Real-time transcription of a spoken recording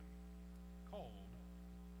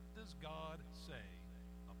does God say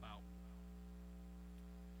about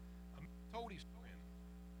I told his friend,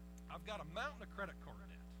 I've got a mountain of credit card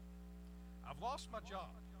debt. I've lost my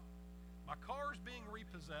job. My car is being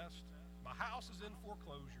repossessed. My house is in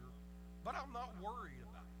foreclosure, but I'm not worried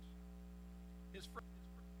about it. His friend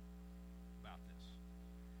about this.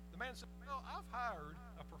 The man said, well, I've hired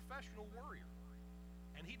a professional worrier,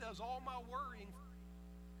 and he does all my worrying for me,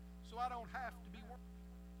 so I don't have to be worried.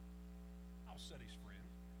 I'll said his friend.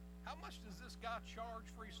 How much does this guy charge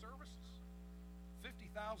for his services?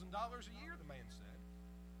 $50,000 a year, the man said.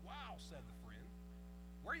 Wow, said the friend.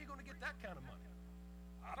 Where are you going to get that kind of money?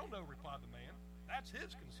 I don't know, replied the man. That's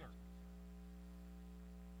his concern.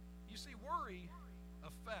 You see, worry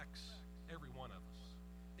affects every one of us.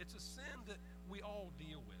 It's a sin that we all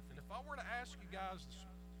deal with. And if I were to ask you guys this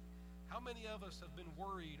morning, how many of us have been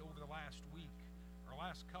worried over the last week or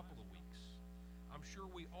last couple of weeks? I'm sure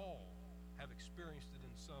we all have experienced it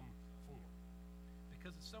in some form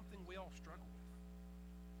because it's something we all struggle with.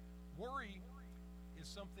 Worry is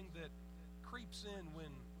something that creeps in when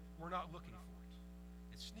we're not looking for it.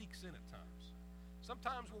 It sneaks in at times.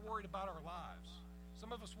 Sometimes we're worried about our lives. Some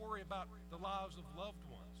of us worry about the lives of loved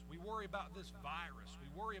ones. We worry about this virus. We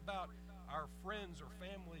worry about our friends or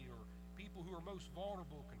family or people who are most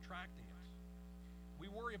vulnerable contracting it. We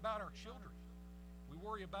worry about our children. We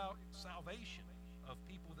worry about salvation of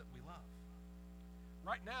people that we love.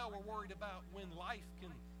 Right now, we're worried about when life can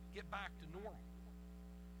get back to normal.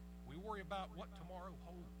 We worry about what tomorrow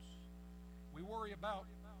holds. We worry about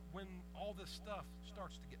when all this stuff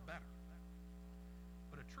starts to get better.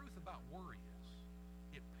 But a truth about worry is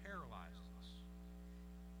it paralyzes us.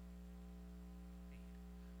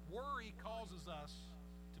 Worry causes us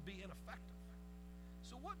to be ineffective.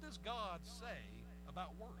 So what does God say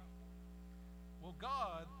about worry? Well,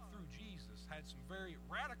 God, through Jesus, had some very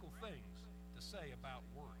radical things to say about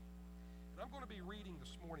worry. And I'm going to be reading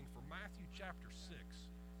this morning from Matthew chapter 6,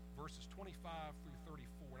 verses 25 through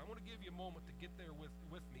 34. And I want to give you a moment to get there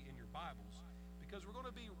with me in your Bibles because we're going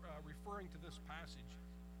to be referring to this passage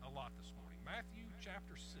a lot this morning. Matthew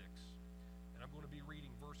chapter 6, and I'm going to be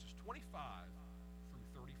reading verses 25 through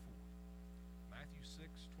 34. Matthew 6,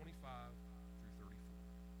 25 through 34.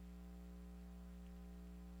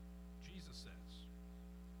 Jesus says,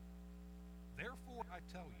 therefore I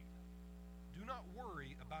tell you, do not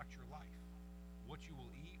worry about your life, what you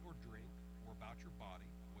will eat or drink, or about your body,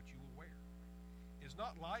 what you will wear. Is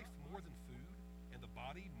not life more than food, and the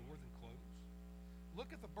body more than clothes?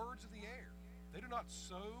 Look at the birds of the air. They do not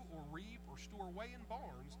sow or reap or store away in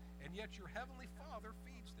barns, and yet your heavenly Father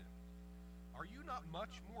feeds them. Are you not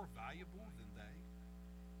much more valuable than they?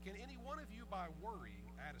 Can any one of you, by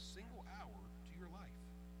worrying, add a single hour to your life?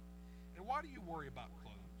 And why do you worry about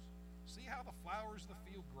clothes? See how the flowers of the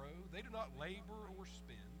field grow? They do not labor or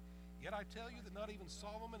spin. Yet I tell you that not even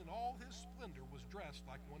Solomon in all his splendor was dressed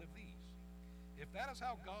like one of these. If that is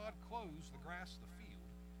how God clothes the grass of the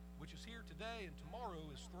field, which is here today and tomorrow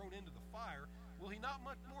is thrown into the fire, will he not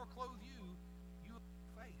much more clothe you, you of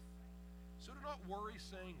faith? So do not worry,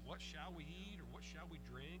 saying, what shall we eat, or what shall we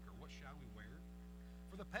drink, or what shall we wear?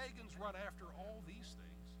 For the pagans run after all these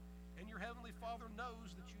things, and your heavenly Father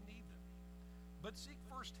knows that you need them. But seek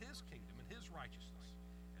first his kingdom and his righteousness,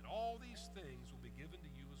 and all these things will be given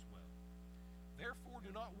to you as well. Therefore do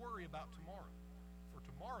not worry about tomorrow, for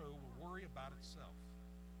tomorrow will worry about itself.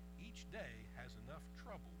 Each day has enough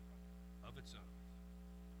trouble of its own.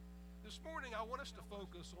 This morning I want us to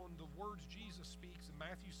focus on the words Jesus speaks in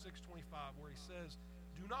Matthew 6:25, where he says,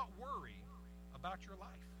 do not worry about your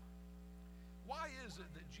life. Why is it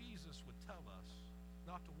that Jesus would tell us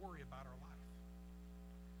not to worry about our life?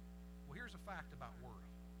 Well, here's a fact about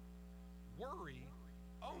worry. Worry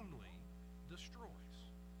only destroys.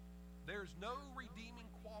 There's no redeeming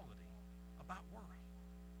quality about worry.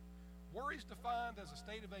 Worry is defined as a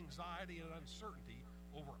state of anxiety and uncertainty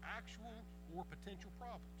over actual or potential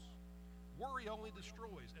problems. Worry only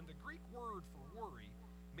destroys, and the Greek word for worry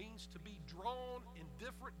means to be drawn in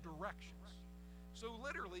different directions. So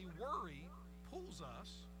literally, worry pulls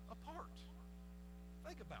us apart.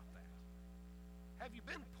 Think about that. Have you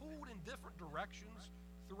been pulled in different directions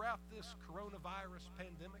throughout this coronavirus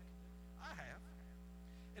pandemic? I have.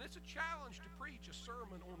 And it's a challenge to preach a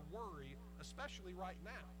sermon on worry, especially right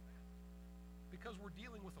now, because we're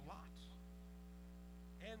dealing with a lot.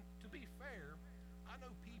 And to be fair, I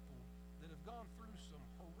know people that have gone through some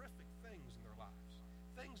horrific things in their lives,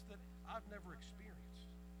 things that I've never experienced.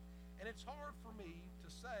 And it's hard for me to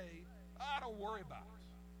say, I don't worry about it.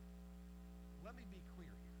 Let me be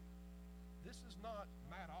clear here. This is not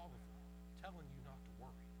Matt Oliver telling you not to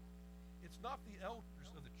worry. It's not the elders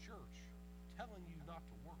of the church telling telling you not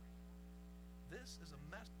to worry. This is a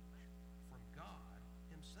message from God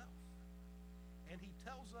himself. And he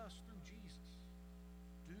tells us through Jesus,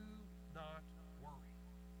 do not worry.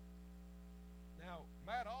 Now,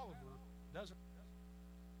 Matt Oliver doesn't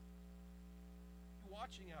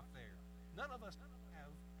watching out there. None of us have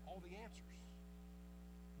all the answers.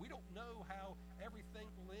 We don't know how everything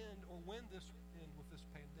will end or when this will end with this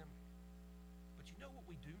pandemic. But you know what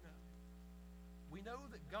we do know? We know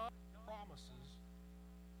that God promises,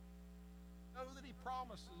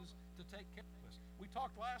 to take care of us. We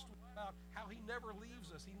talked last week about how he never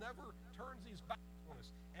leaves us. He never turns his back on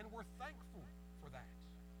us. And we're thankful for that.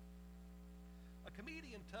 A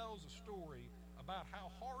comedian tells a story about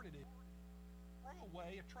how hard it is to throw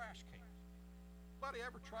away a trash can. Anybody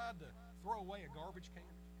ever tried to throw away a garbage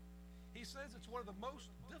can? He says it's one of the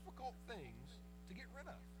most difficult things to get rid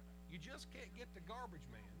of. You just can't get the garbage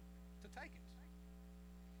man to take it.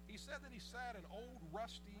 He said that he sat an old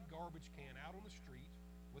rusty garbage can out on the street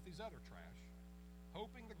with his other trash,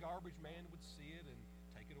 hoping the garbage man would see it and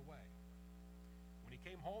take it away. When he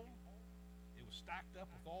came home, it was stacked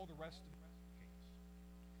up with all the rest of the cans.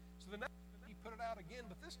 So the next day he put it out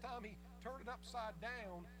again, but this time he turned it upside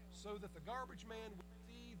down so that the garbage man would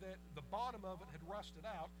see that the bottom of it had rusted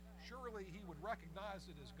out. Surely he would recognize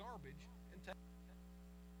it as garbage and take it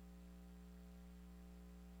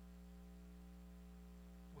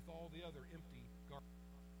with all the other empty garbage.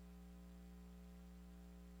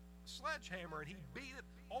 Sledgehammer, and he beat it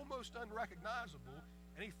almost unrecognizable,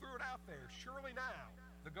 and he threw it out there. Surely now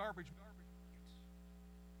the garbage man.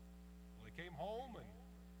 Well, he came home, and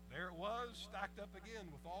there it was, stacked up again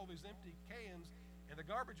with all these empty cans, and the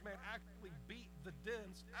garbage man actually beat the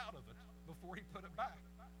dents out of it before he put it back.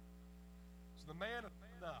 So the man had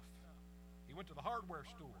enough. He went to the hardware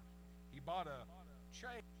store. He bought a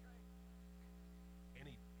chain, and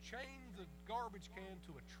he chained the garbage can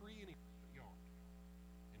to a tree in his yard.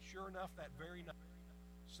 And sure enough, that very night,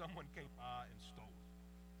 someone came by and stole it.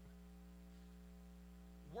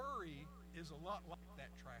 Worry is a lot like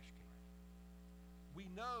that trash can. We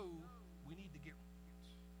know we need to get rid of it,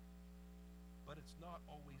 but it's not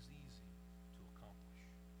always easy to accomplish.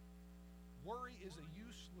 Worry is a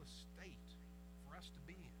useless state for us to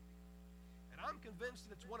be in. And I'm convinced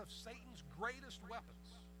that it's one of Satan's greatest weapons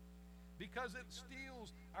because it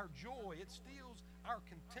steals our joy, it steals our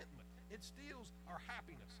contentment, it steals our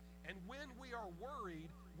happiness. And when we are worried,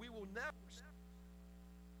 we will never.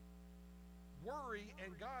 Worry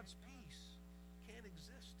and God's peace can't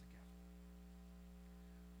exist together.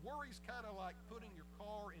 Worry's kind of like putting your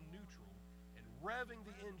car in neutral and revving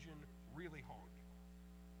the engine really hard.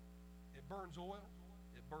 It burns oil,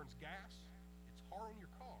 it burns gas, it's hard on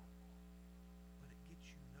your car, but it gets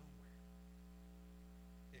you nowhere.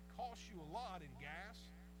 It costs you a lot in gas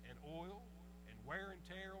and oil and wear and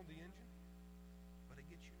tear on the engine, but it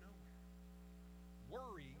gets you nowhere.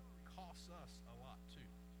 Worry costs us a lot too.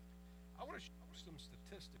 I want to share some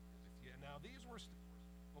statistics with you. Now, these were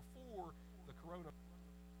before the coronavirus.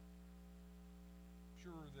 I'm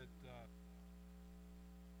sure that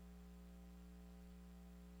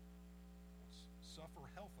suffer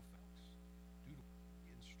health effects due to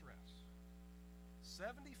and stress.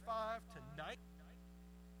 75 to 90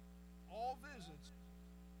 all visits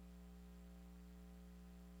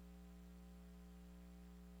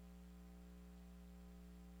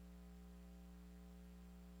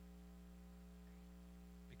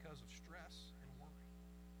because of stress and worry.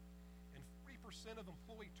 And 40% of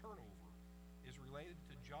employee turnover is related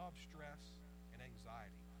to job stress and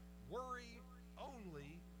anxiety. Worry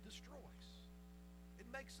only destroys.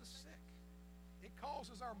 It makes us sick. It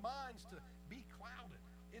causes our minds to be clouded.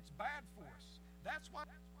 It's bad for us. That's why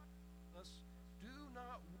us do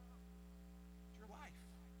not worry your life.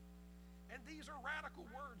 And these are radical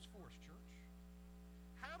words for us, church.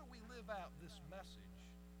 How do we live out this message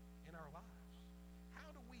in our lives?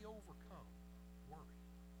 How do we overcome worry?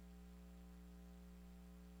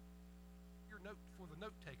 Your note for the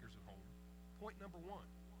note takers at home. Point number 1.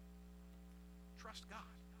 Trust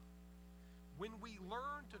God. When we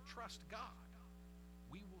learn to trust God,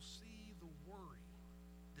 we will see the worry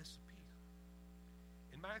disappear.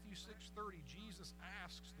 In Matthew 6:30, Jesus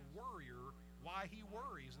asks the worrier why he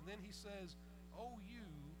worries, and then he says, "O you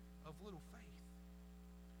of little faith."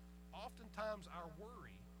 Oftentimes our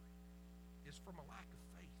worry is from a lack of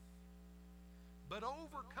faith. But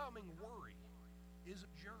overcoming worry is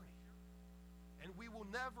a journey, and we will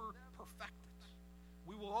never perfect it.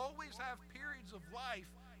 We will always have periods of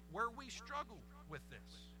life where we struggle with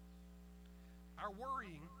this. Our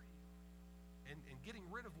worrying and getting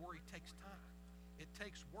rid of worry takes time. It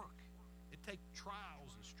takes work. It takes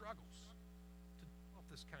trials and struggles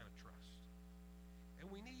this kind of trust.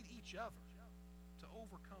 And we need each other to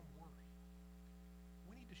overcome worry.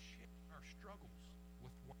 We need to share our struggles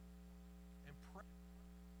with one and pray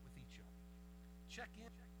with each other. Check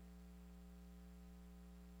in.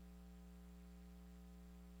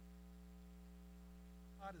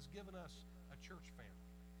 God has given us a church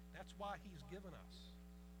family. That's why He's given us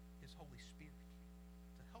His Holy Spirit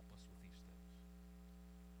to help us with these things.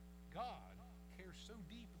 God cares so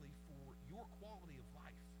deeply for your quality of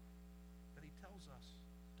life that He tells us,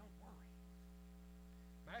 don't worry.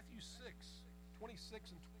 Matthew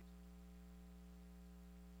 6:26 and 20.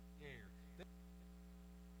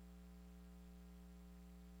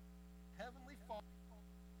 Heavenly Father,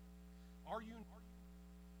 are you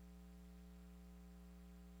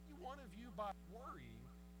one of you by worrying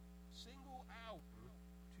single hour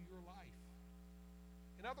to your life?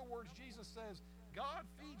 In other words, Jesus says, God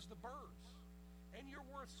feeds the birds, and you're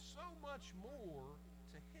worth so much more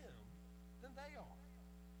to Him than they are.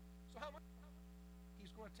 So how much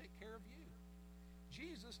He's going to take care of you?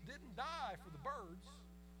 Jesus didn't die for the birds,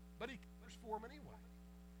 but He cares for them anyway.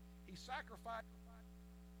 He sacrificed.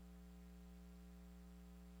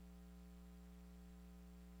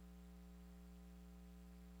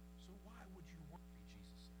 So why would you worry,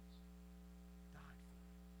 Jesus says? Died for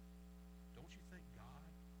you. Don't you think God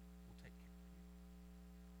will take care of you?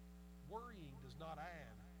 Worrying does not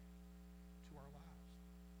add to our lives.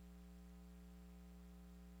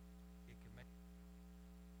 It can make.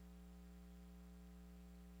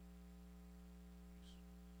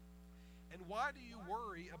 And why do you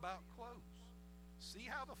worry about clothes? See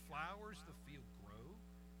how the flowers of the field grow?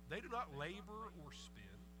 They do not labor or spin.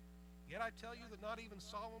 Yet I tell you that not even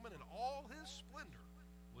Solomon in all his splendor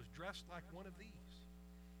was dressed like one of these.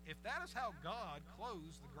 If that is how God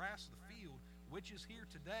clothes the grass of the field, which is here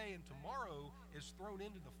today and tomorrow is thrown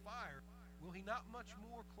into the fire, will He not much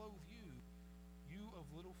more clothe you, you of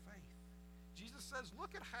little faith? Jesus says,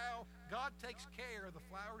 look at how God takes care of the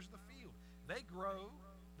flowers of the field. They grow.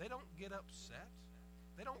 They don't get upset.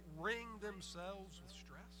 They don't wring themselves with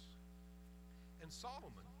stress. And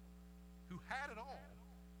Solomon, who had it all,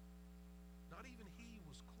 not even he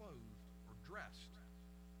was clothed or dressed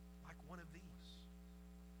like one of these.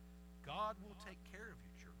 God will take care of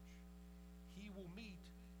you, church. He will meet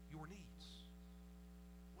your needs.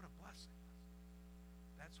 What a blessing.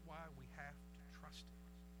 That's why we have to trust Him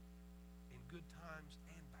in good times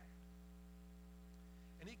and bad.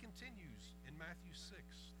 And He continues in Matthew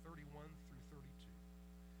 6:31 through 32.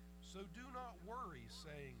 So do not worry,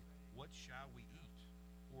 saying, what shall we eat?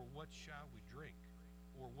 Or what shall we drink?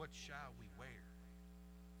 Or what shall we wear?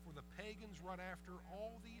 For the pagans run after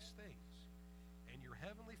all these things, and your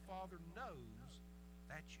heavenly Father knows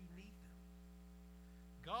that you need them.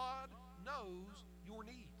 God knows your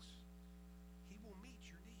needs. He will meet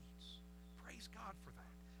your needs. Praise God for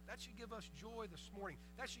that. That should give us joy this morning.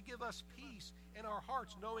 That should give us peace in our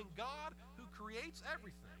hearts, knowing God, who creates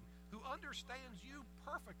everything, who understands you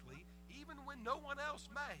perfectly, even when no one else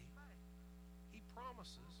may, He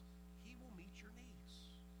promises He will meet your needs.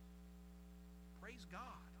 Praise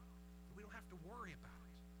God that we don't have to worry about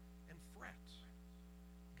it and fret.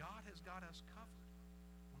 God has got us covered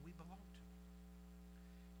when we belong to Him.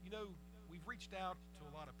 You know, we've reached out to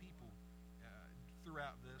a lot of people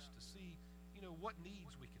throughout this to see, what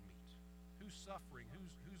needs we can meet. Who's suffering?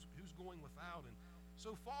 Who's going without? And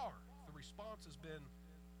so far, the response has been,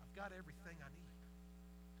 I've got everything I need.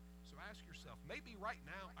 So ask yourself, maybe right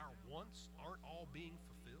now our wants aren't all being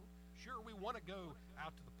fulfilled. Sure, we want to go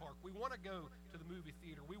out to the park. We want to go to the movie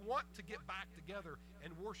theater. We want to get back together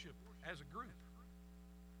and worship as a group.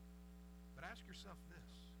 But ask yourself this,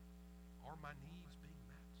 are my needs being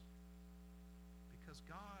met? Because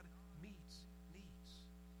God meets needs.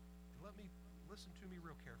 And listen to me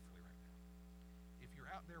real carefully right now. If you're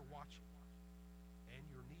out there watching and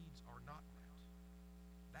your needs are not met,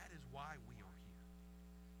 that is why we are here.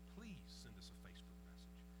 Please send us a Facebook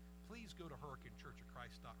message. Please go to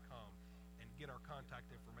hurricanechurchofchrist.com and get our contact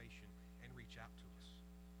information and reach out to us.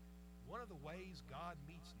 One of the ways God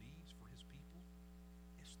meets needs for His people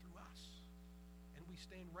is through us. And we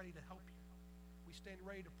stand ready to help you. We stand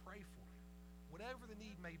ready to pray for you. Whatever the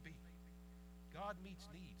need may be, God meets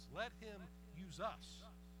needs. Let Him use us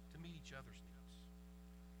to meet each other's needs.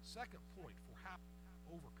 Second point for how to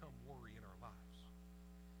overcome worry in our lives.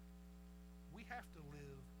 We have to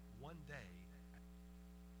live one day.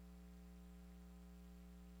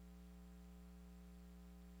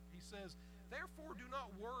 He says, therefore do not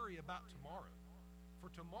worry about tomorrow, for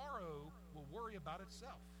tomorrow will worry about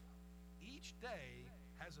itself. Each day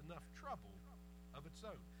has enough trouble of its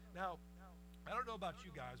own. Now, I don't know about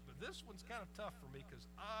you guys, but this one's kind of tough for me because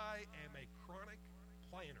I am a chronic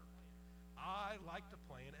planner. I like to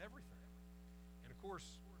plan everything. And of course,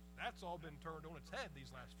 that's all been turned on its head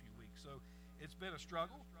these last few weeks. So it's been a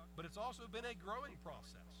struggle, but it's also been a growing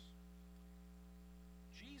process.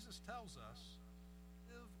 Jesus tells us,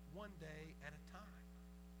 live one day at a time.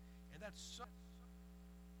 And that's so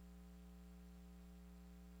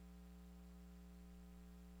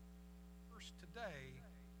worse today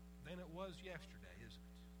than it was yesterday, isn't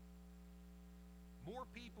it? More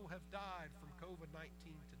people have died from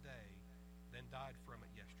COVID-19 today than died from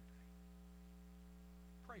it yesterday.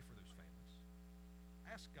 Pray for those families.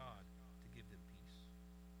 Ask God to give them peace.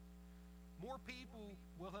 More people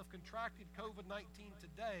will have contracted COVID-19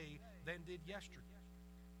 today than did yesterday.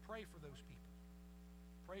 Pray for those people.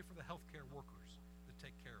 Pray for the healthcare workers that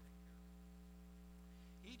take care of them.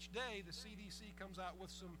 Each day, the CDC comes out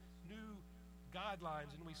with some new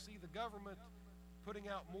guidelines, and we see the government putting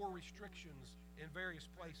out more restrictions in various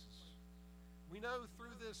places. We know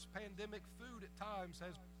through this pandemic, food at times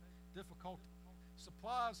has difficulty.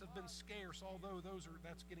 Supplies have been scarce, although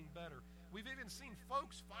that's getting better. We've even seen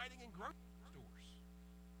folks fighting in grocery stores.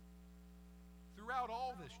 Throughout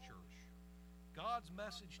all this, church, God's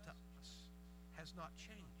message to us has not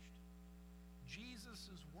changed.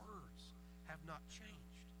 Jesus' words have not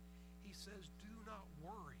changed. He says, do not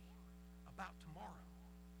worry about tomorrow.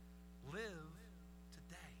 Live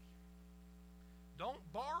today. Don't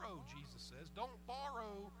borrow, Jesus says. Don't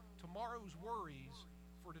borrow tomorrow's worries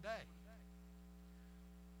for today.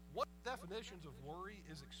 One of the definitions of worry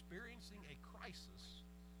is experiencing a crisis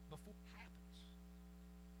before it happens.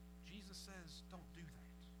 Jesus says, don't do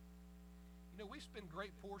that. You know, we spend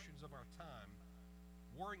great portions of our time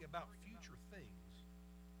worrying about future things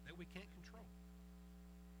that we can't control.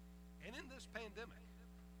 And in this pandemic,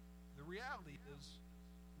 the reality is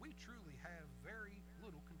we truly have very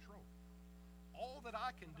little control. All that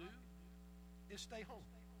I can do is stay home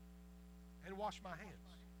and wash my hands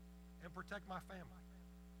and protect my family.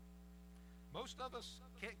 Most of us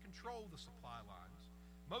can't control the supply lines.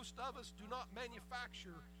 Most of us do not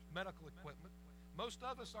manufacture medical equipment. Most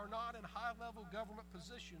of us are not in high-level government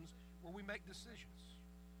positions where we make decisions.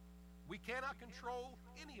 We cannot control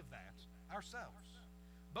any of that ourselves.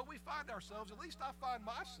 But we find ourselves, at least I find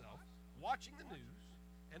myself, watching the news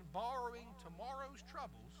and borrowing tomorrow's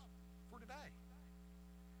troubles for today.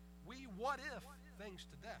 We what if things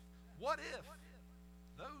to death. What if?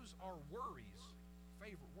 Those are worry's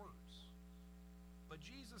favorite words. But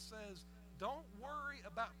Jesus says, don't worry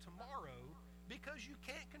about tomorrow because you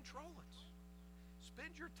can't control it.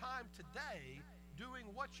 Spend your time today doing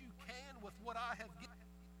what you can with what I have given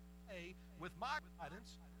you with my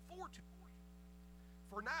guidance for today.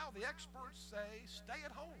 For now, the experts say, stay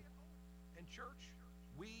at home. And church,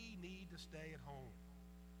 we need to stay at home.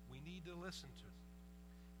 We need to listen to them.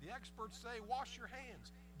 The experts say, wash your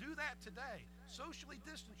hands. Do that today. Socially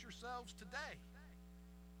distance yourselves today.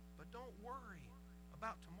 But don't worry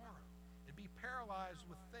about tomorrow and be paralyzed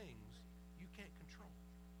with things you can't control.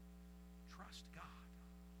 Trust God.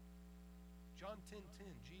 John 10:10,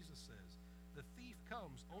 Jesus says, the thief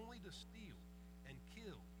comes only to steal and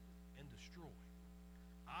kill and destroy.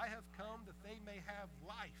 I have come that they may have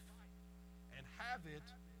life and have it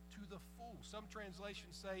to the full. Some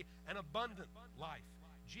translations say an abundant life.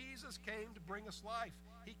 Jesus came to bring us life.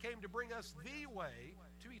 He came to bring us the way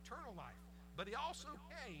to eternal life. But he also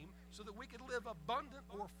came so that we could live abundant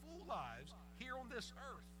or full lives here on this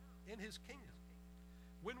earth in his kingdom.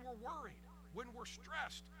 When we're worried, when we're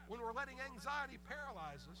stressed, when we're letting anxiety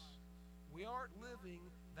paralyze us, we aren't living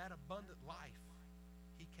that abundant life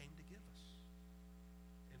he came to give us.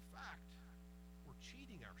 In fact, we're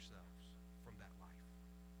cheating ourselves from that life.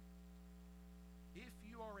 If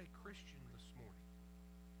you are a Christian this morning,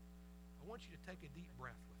 I want you to take a deep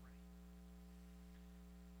breath with me.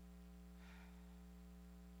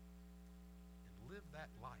 And live that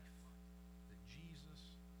life that Jesus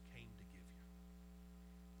came to give you.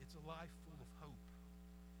 It's a life full of hope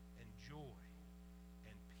and joy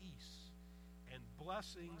and peace and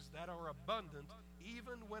blessings that are abundant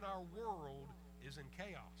even when our world is in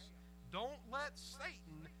chaos. Don't let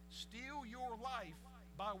Satan steal your life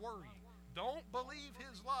by worrying. Don't believe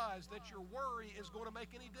his lies that your worry is going to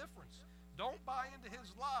make any difference. Don't buy into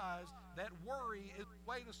his lies that worry is the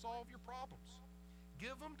way to solve your problems.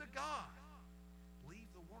 Give them to God. Leave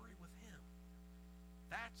the worry with him.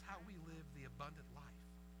 That's how we live the abundant life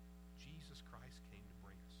Jesus Christ came to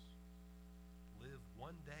bring us. Live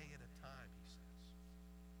one day at a time, he says.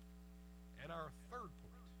 And our third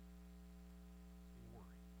point,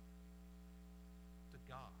 worry. To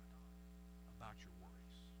God about your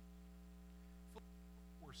worries.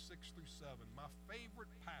 6 through 7, my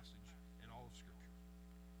favorite passage in all of Scripture.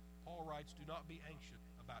 Paul writes, do not be anxious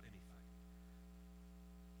about anything.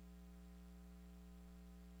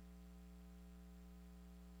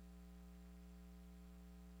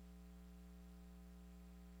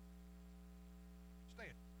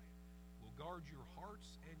 Stand. Will guard your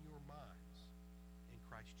hearts and your minds in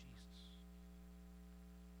Christ Jesus.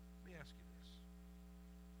 Let me ask you this.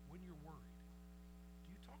 When you're worried,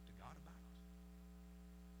 do you talk to God about it?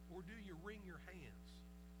 Or do you wring your hands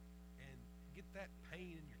and get that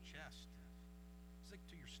pain in your chest, sick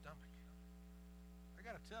to your stomach? I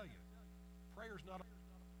got to tell you, prayer's not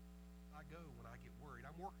I go when I get worried.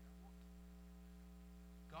 I'm working.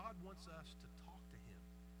 God wants us to talk to him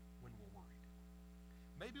when we're worried.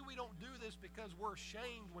 Maybe we don't do this because we're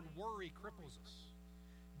ashamed when worry cripples us.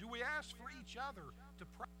 Do we ask for each other to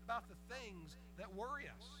pray about the things that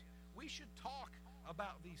worry us? We should talk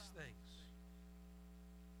about these things.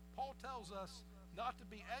 Paul tells us not to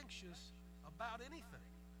be anxious about anything,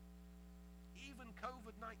 even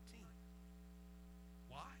COVID-19.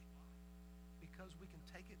 Why? Because we can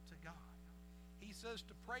take it to God. He says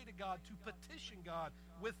to pray to God, to petition God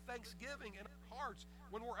with thanksgiving in our hearts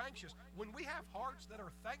when we're anxious. When we have hearts that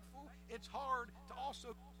are thankful, it's hard to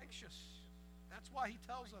also be anxious. That's why he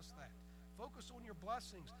tells us that. Focus on your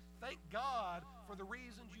blessings. Thank God for the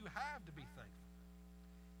reasons you have to be thankful.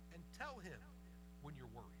 And tell him when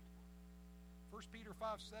you're worried. 1 Peter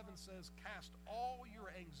 5:7 says, cast all your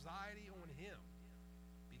anxiety on him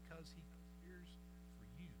because he cares for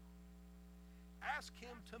you. Ask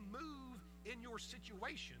him to move in your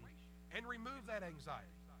situation and remove that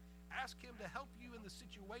anxiety. Ask him to help you in the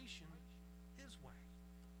situation his way.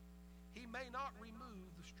 He may not remove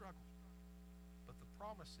the struggle, but the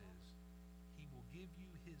promise is he will give you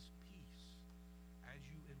his peace as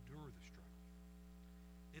you endure the struggle.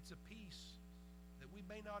 It's a peace that we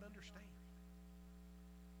may not understand.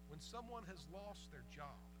 When someone has lost their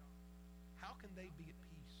job, how can they be at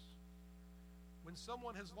peace? When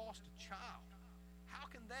someone has lost a child, how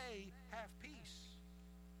can they have peace?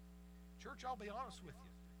 Church, I'll be honest with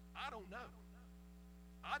you. I don't know.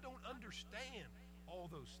 I don't understand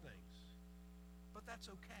all those things. But that's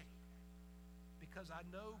okay. Because I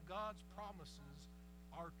know God's promises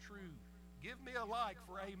are true. Give me a like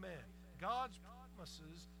for amen. God's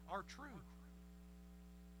promises are true.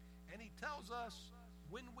 And he tells us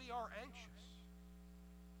when we are anxious,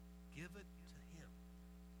 give it to him.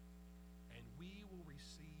 And we will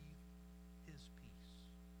receive his peace.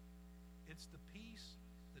 It's the peace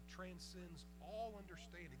that transcends all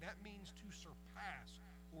understanding. That means to surpass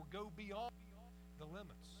or go beyond the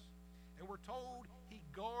limits. And we're told he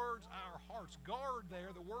guards our hearts. Guard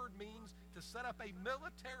there, the word means to set up a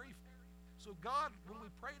military. So God, when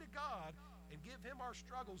we pray to God and give him our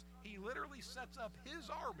struggles, he literally sets up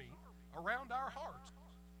his army around our hearts.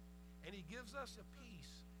 And he gives us a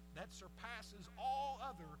peace that surpasses all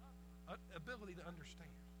other ability to understand.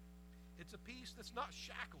 It's a peace that's not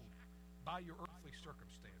shackled by your earthly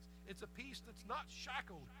circumstance. It's a peace that's not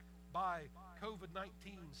shackled by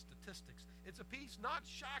COVID-19 statistics. It's a peace not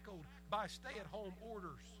shackled by stay-at-home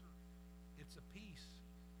orders. It's a peace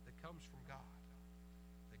that comes from God,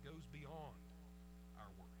 that goes beyond our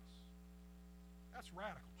worries. That's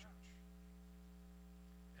radical, church.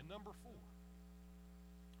 And number 4,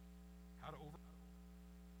 how to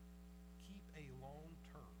keep a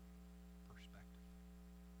long-term perspective.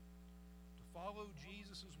 To follow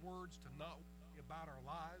Jesus' words, to not worry about our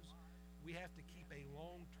lives, we have to keep a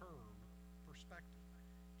long-term perspective.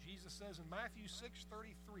 Jesus says in Matthew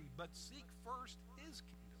 6:33, but seek first his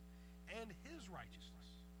kingdom and his righteousness,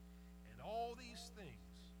 and all these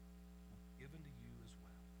things will be given to you as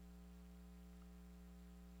well.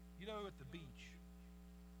 You know, at the beach,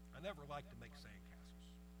 I never like to make sandcastles.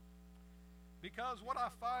 Because what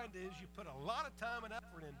I find is you put a lot of time and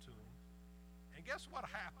effort into them, and guess what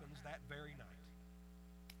happens that very night?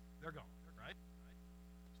 They're gone, right?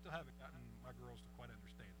 Still haven't gotten my girls to quite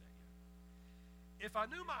understand that yet. If I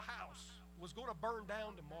knew my house was going to burn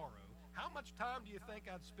down tomorrow, how much time do you think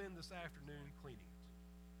I'd spend this afternoon cleaning it?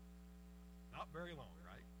 Not very long,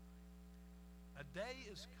 right? A day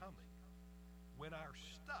is coming when our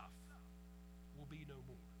stuff will be no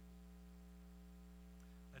more.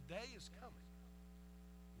 A day is coming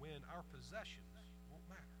when our possessions won't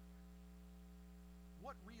matter.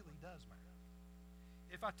 What really does matter?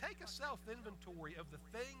 If I take a self-inventory of the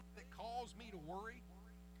things that cause me to worry,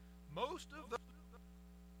 most of them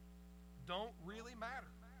don't really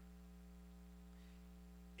matter.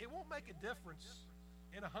 It won't make a difference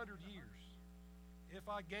in 100 years if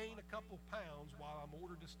I gain a couple pounds while I'm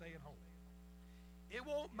ordered to stay at home. It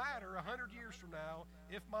won't matter 100 years from now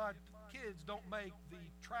if my kids don't make the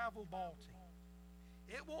travel ball team.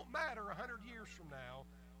 It won't matter 100 years from now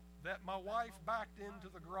that my wife backed into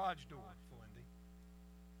the garage door, Felindy.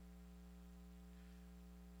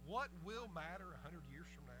 What will matter 100 years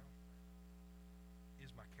from now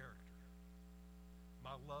is my character,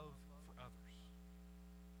 my love for others,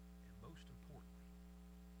 and most importantly,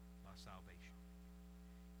 my salvation.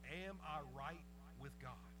 Am I right with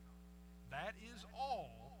God? That is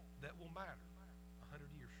all that will matter 100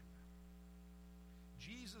 years from now.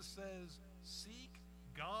 Jesus says, seek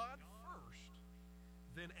God first,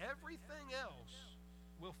 then everything else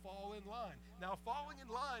will fall in line. Now, falling in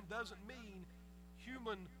line doesn't mean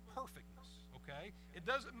human perfectness, okay? It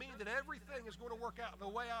doesn't mean that everything is going to work out the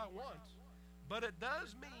way I want, but it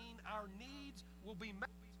does mean our needs will be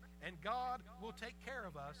met, and God will take care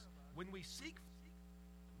of us when we seek,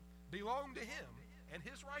 belong to Him and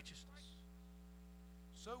His righteousness.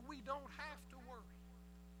 So we don't have to worry.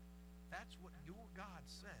 That's what your God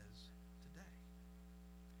says today.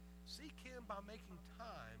 Seek Him by making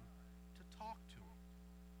time to talk to Him.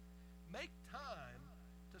 Make time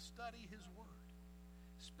to study His Word.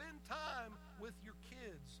 Spend time with your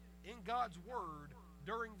kids in God's Word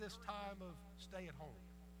during this time of stay at home.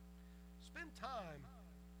 Spend time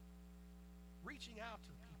reaching out to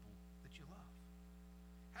the people that you love.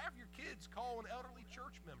 Have your kids call an elderly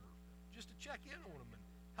church member just to check in on them and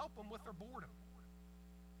help them with their boredom.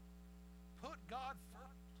 Put God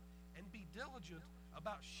first and be diligent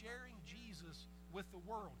about sharing Jesus with the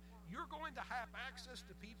world. You're going to have access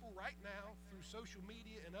to people right now through social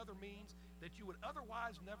media and other means that you would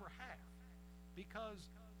otherwise never have because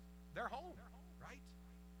they're home, right?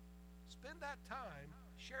 Spend that time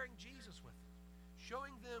sharing Jesus with them,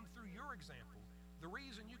 showing them through your example the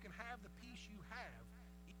reason you can have the peace you have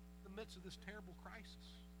in the midst of this terrible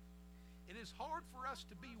crisis. It is hard for us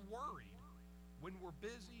to be worried when we're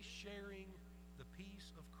busy sharing the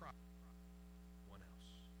peace of Christ with one else.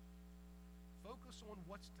 Focus on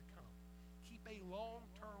what's to come. Keep a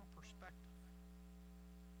long-term perspective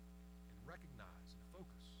and recognize and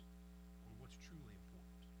focus on what's truly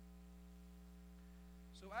important.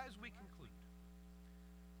 So as we conclude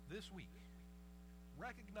this week,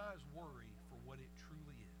 recognize worry for what it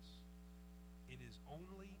truly is. It is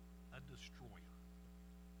only a destroyer.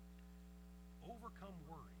 Overcome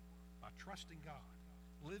worry by trusting God,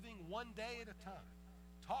 living one day at a time,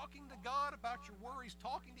 talking to God about your worries,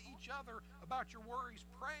 talking to each other about your worries,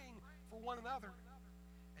 praying for one another,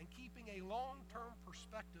 and keeping a long-term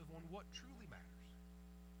perspective on what truly matters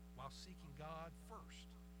while seeking God first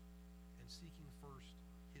and seeking first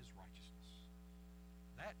His righteousness.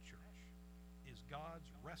 That, church, is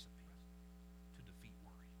God's recipe to defeat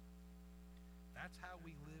worry. That's how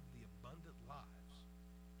we live the abundant lives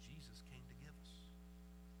Jesus came to give us.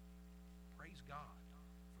 Praise God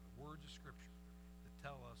for the words of Scripture that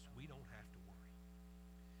tell us we don't have to worry.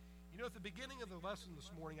 You know, at the beginning of the lesson this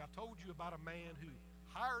morning, I told you about a man who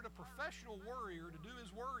hired a professional worrier to do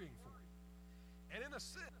his worrying for him. And in a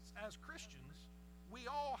sense, as Christians, we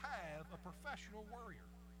all have a professional worrier.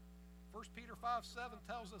 1 Peter 5:7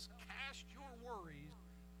 tells us, cast your worries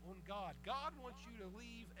on God. God wants you to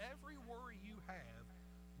leave every worry you have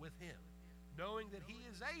with Him, knowing that He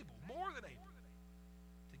is able, more than able,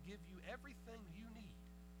 to give you everything you need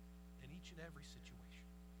in each and every situation.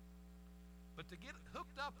 But to get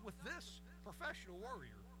hooked up with this professional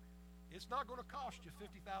worrier, it's not going to cost you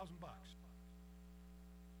 $50,000, but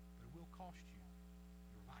it will cost you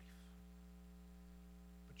your life.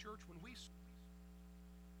 But church, when we, it's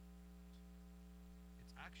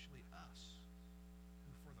actually us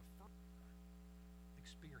who for the first time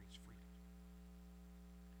experience freedom.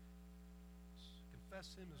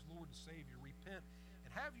 Confess Him as Lord and Savior, repent,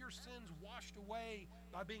 and have your sins washed away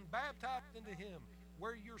by being baptized into Him,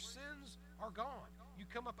 where your sins are gone. You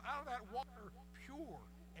come up out of that water pure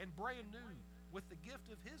and brand new with the gift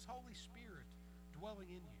of His Holy Spirit dwelling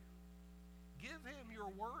in you. Give Him your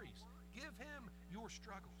worries. Give Him your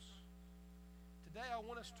struggles. Today I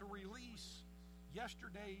want us to release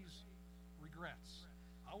yesterday's regrets.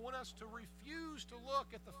 I want us to refuse to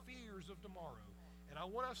look at the fears of tomorrow. And I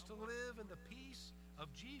want us to live in the peace of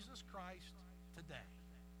Jesus Christ today.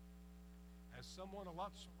 As someone a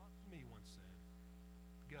lot smarter than me once said,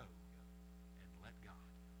 go and let God.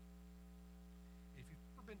 If you've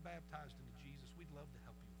never been baptized into Jesus, we'd love to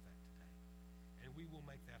help you with that today. And we will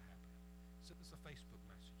make that happen. Send us a Facebook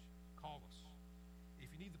message. Call us.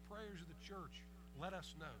 If you need the prayers of the church, let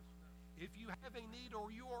us know. If you have a need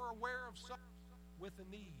or you are aware of someone with a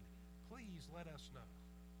need, please let us know.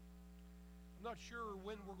 I'm not sure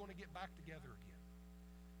when we're going to get back together again,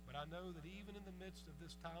 But I know that even in the midst of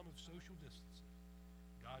this time of social distancing,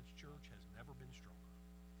 God's church has never been stronger.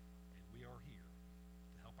 And we are here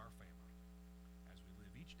to help our family as we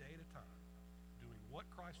live each day at a time, doing what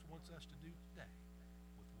Christ wants us to do today